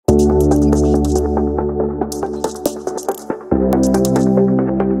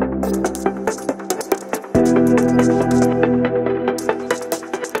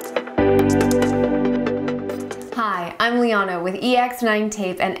EX9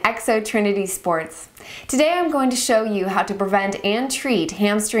 Tape and ExoTrinity Sports. Today I'm going to show you how to prevent and treat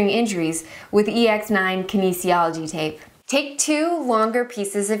hamstring injuries with EX9 Kinesiology Tape. Take two longer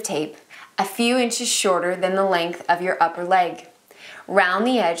pieces of tape, a few inches shorter than the length of your upper leg. Round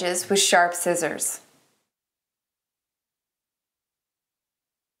the edges with sharp scissors.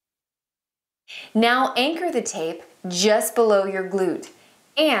 Now anchor the tape just below your glute,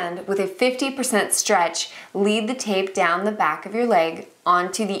 and with a 50% stretch, lead the tape down the back of your leg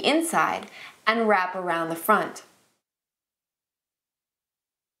onto the inside and wrap around the front.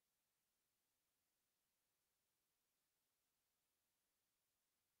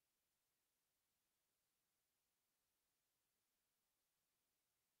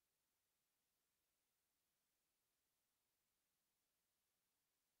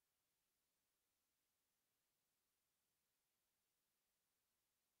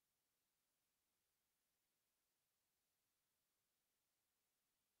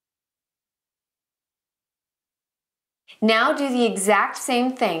 Now do the exact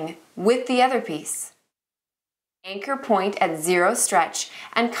same thing with the other piece. Anchor point at 0 stretch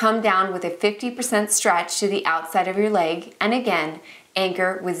and come down with a 50% stretch to the outside of your leg, and again,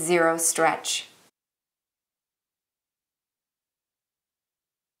 anchor with 0 stretch.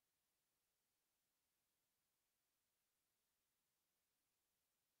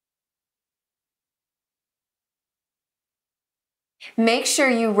 Make sure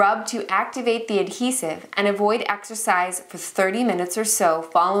you rub to activate the adhesive and avoid exercise for 30 minutes or so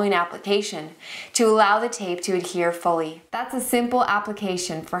following application to allow the tape to adhere fully. That's a simple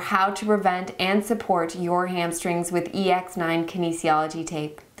application for how to prevent and support your hamstrings with EX9 Kinesiology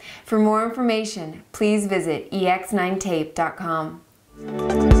Tape. For more information, please visit ex9tape.com.